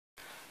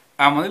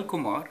I'm Anil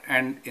Kumar,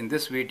 and in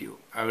this video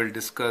I will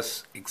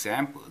discuss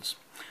examples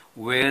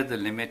where the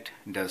limit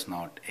does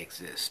not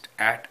exist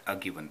at a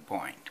given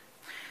point.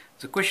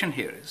 The question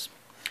here is,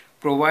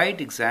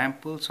 provide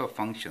examples of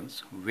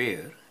functions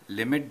where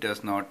limit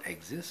does not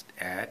exist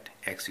at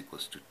x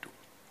equals to 2.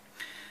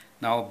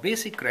 Now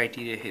basic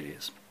criteria here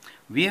is,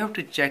 we have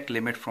to check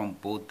limit from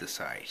both the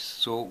sides.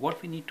 So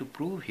what we need to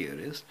prove here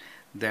is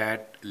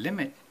that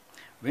limit,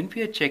 when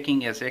we are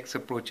checking as x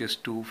approaches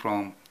 2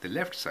 from the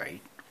left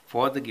side,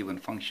 for the given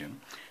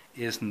function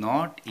is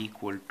not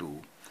equal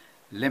to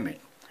limit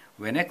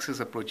when x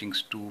is approaching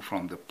 2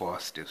 from the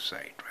positive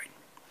side, right?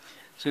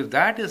 So if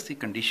that is the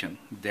condition,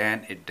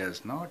 then it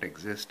does not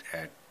exist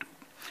at 2.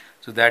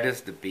 So that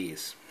is the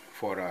base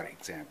for our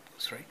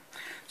examples, right?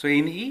 So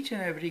in each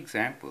and every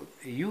example,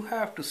 you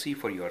have to see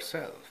for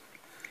yourself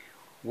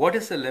what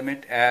is the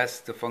limit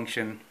as the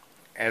function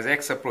as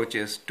x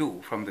approaches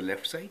 2 from the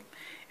left side,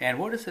 and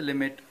what is the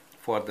limit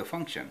for the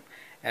function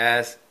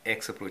as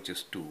x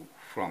approaches 2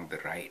 from the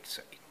right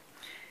side.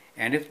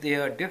 And if they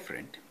are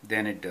different,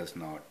 then it does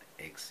not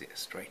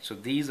exist, right? So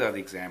these are the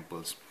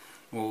examples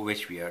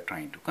which we are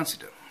trying to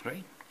consider,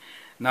 right?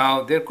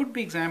 Now there could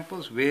be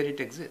examples where it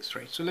exists,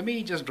 right? So let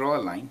me just draw a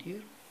line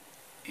here,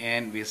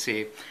 and we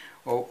say,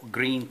 oh,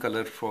 green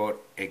color for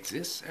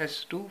exists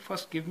as 2.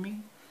 First give me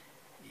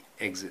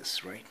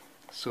exists, right?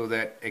 So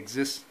that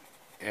exists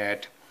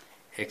at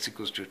x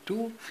equals to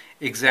 2.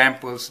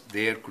 Examples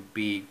there could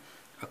be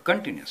a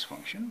continuous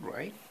function,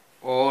 right?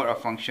 Or a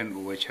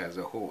function which has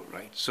a hole,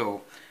 right?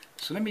 So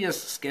let me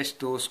just sketch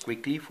those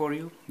quickly for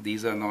you.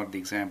 These are not the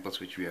examples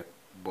which we are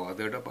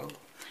bothered about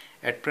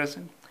at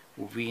present.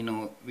 We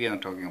know we are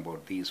talking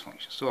about these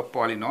functions. So a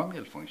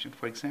polynomial function,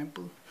 for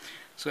example.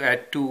 So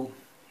at 2,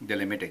 the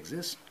limit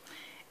exists.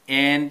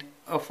 And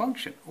a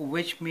function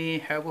which may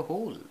have a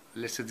hole.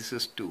 Let's say this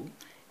is 2,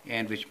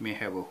 and which may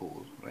have a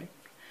hole, right?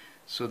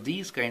 So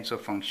these kinds of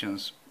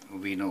functions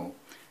we know,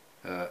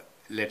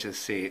 let us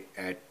say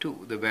at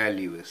 2, the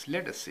value is,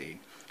 let us say,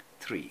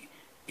 3.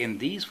 In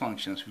these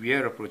functions, we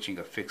are approaching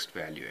a fixed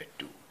value at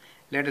 2.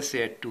 Let us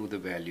say at 2, the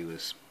value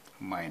is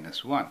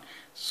minus 1.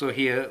 So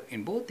here,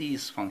 in both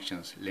these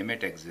functions,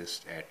 limit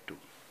exists at 2.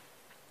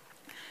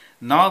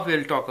 Now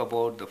we'll talk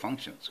about the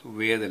functions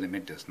where the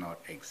limit does not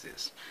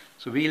exist.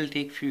 So we'll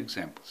take few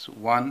examples.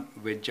 One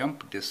with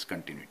jump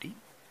discontinuity.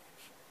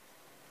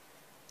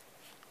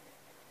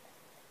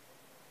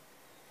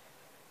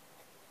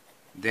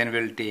 Then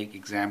we'll take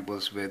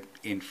examples with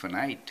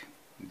infinite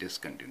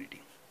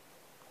discontinuity,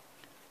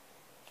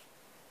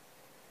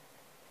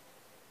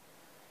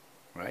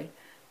 right?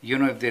 You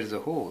know, if there is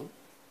a hole,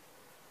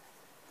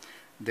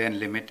 then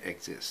limit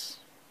exists,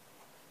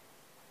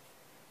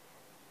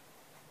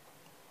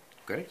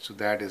 correct? So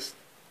that is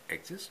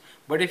exists.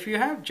 But if you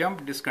have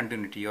jump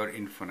discontinuity or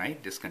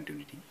infinite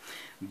discontinuity,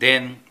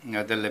 then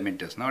the limit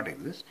does not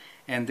exist.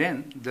 And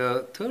then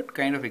the third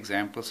kind of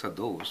examples are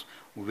those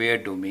where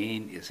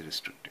domain is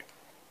restricted.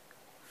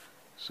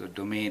 So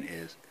domain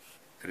is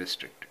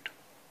restricted.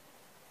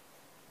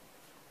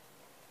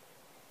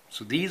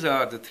 So these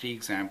are the three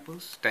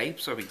examples,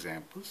 types of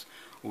examples,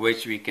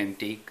 which we can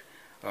take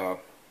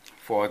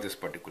for this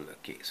particular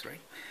case,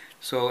 right?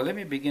 So let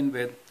me begin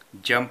with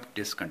jump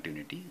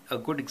discontinuity. A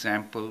good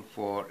example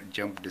for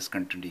jump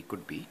discontinuity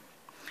could be,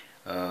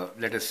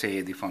 let us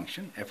say the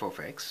function f of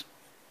x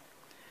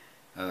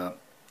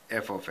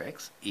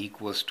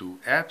equals to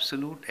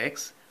absolute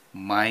x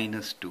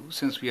minus 2,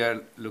 since we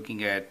are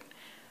looking at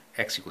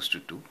x equals to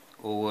 2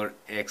 over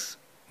x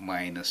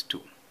minus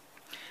 2.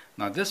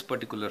 Now this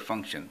particular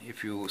function,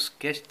 if you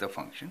sketch the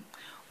function,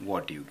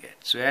 what do you get?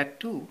 So at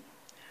 2,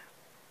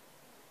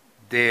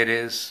 there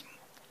is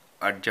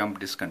a jump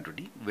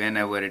discontinuity.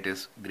 Whenever it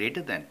is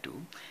greater than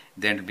 2,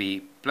 then it will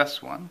be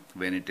plus 1.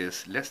 When it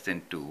is less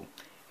than 2,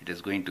 it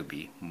is going to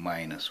be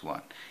minus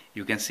 1.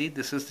 You can see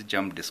this is the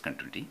jump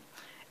discontinuity,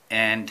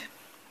 and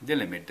the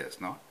limit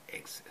does not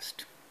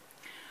exist.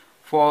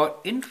 For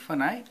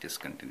infinite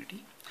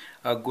discontinuity,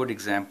 a good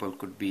example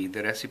could be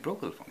the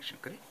reciprocal function,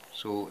 correct?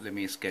 So let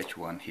me sketch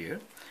one here.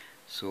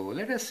 So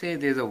let us say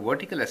there is a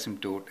vertical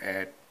asymptote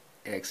at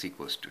x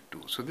equals to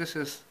 2. So this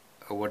is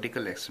a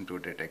vertical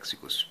asymptote at x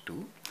equals to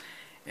 2,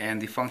 and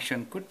the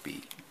function could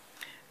be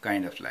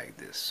kind of like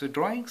this. So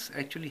drawings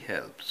actually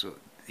help. So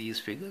these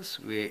figures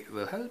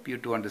will help you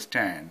to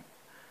understand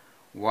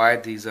why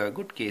these are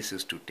good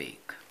cases to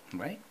take,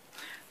 right?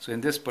 So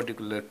in this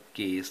particular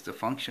case, the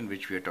function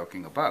which we are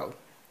talking about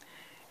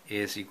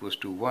is equals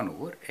to 1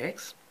 over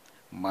x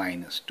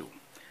minus 2.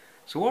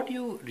 So what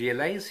you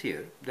realize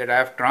here, that I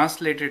have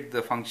translated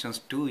the functions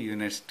 2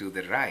 units to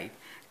the right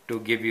to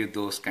give you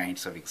those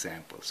kinds of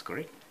examples,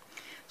 correct?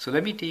 So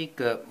let me take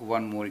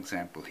one more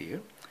example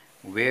here,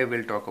 where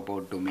we'll talk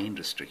about domain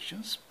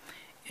restrictions.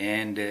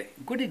 And a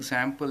good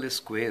example is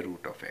square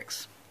root of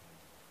x.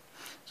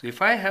 So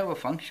if I have a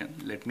function,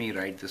 let me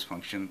write this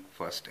function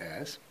first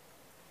as,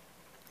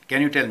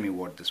 can you tell me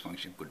what this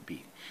function could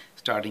be?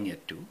 Starting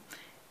at 2.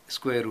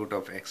 Square root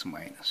of x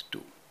minus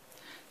 2.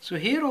 So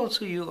here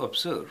also you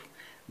observe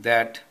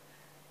that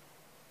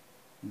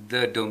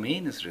the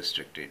domain is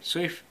restricted. So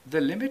if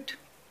the limit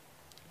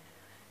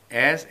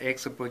as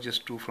x approaches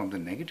 2 from the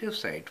negative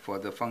side for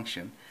the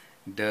function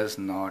does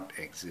not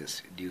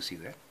exist. Do you see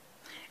that?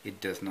 It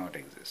does not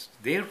exist.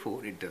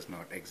 Therefore, it does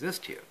not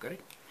exist here,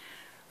 correct?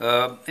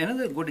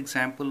 Another good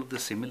example of the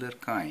similar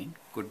kind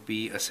could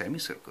be a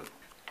semicircle.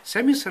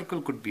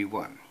 Semicircle could be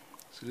 1.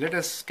 So let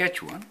us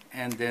sketch one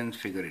and then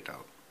figure it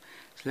out.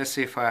 So let's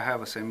say if I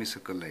have a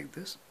semicircle like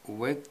this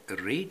with a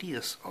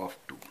radius of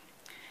 2.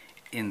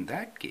 In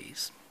that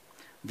case,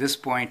 this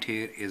point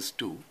here is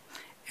 2,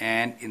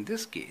 and in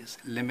this case,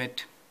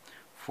 limit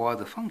for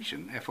the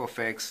function f of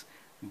x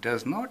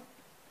does not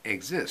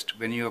exist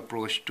when you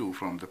approach 2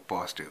 from the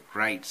positive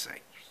right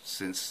side,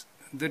 since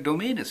the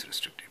domain is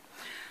restricted.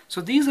 So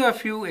these are a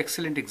few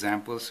excellent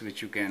examples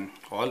which you can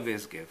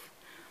always give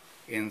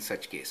in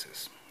such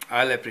cases.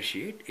 I'll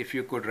appreciate if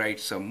you could write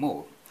some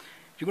more.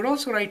 You could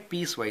also write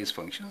piecewise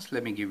functions.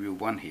 Let me give you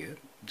one here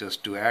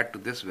just to add to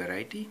this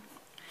variety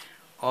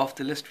of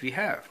the list we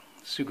have.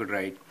 So you could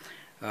write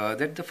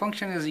that the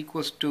function is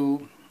equals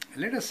to,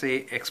 let us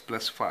say, x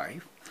plus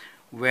 5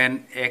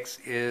 when x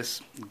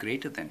is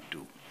greater than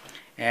 2,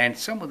 and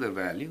some other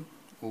value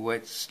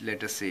which,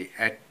 let us say,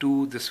 at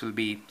 2 this will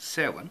be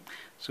 7,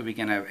 so we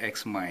can have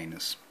x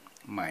minus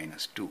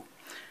 2.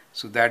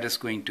 So that is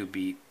going to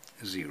be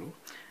 0.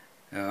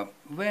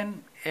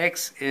 When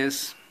x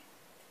is,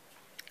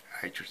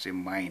 I should say,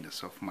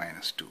 minus of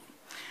minus 2,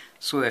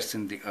 so that's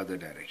in the other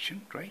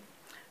direction, right?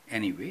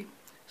 Anyway,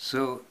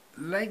 so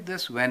like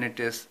this when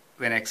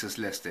x is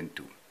less than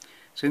 2.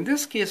 So in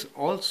this case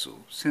also,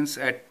 since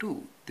at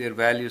 2 their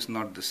value is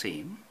not the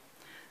same,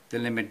 the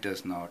limit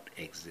does not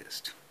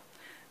exist.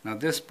 Now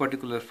this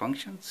particular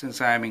function, since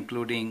I am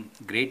including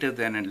greater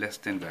than and less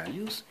than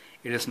values,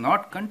 it is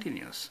not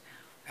continuous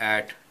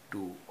at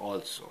 2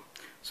 also.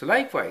 So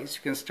likewise,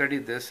 you can study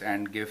this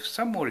and give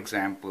some more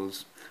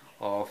examples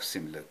of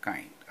similar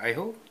kind. I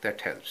hope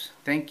that helps.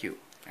 Thank you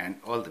and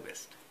all the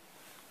best.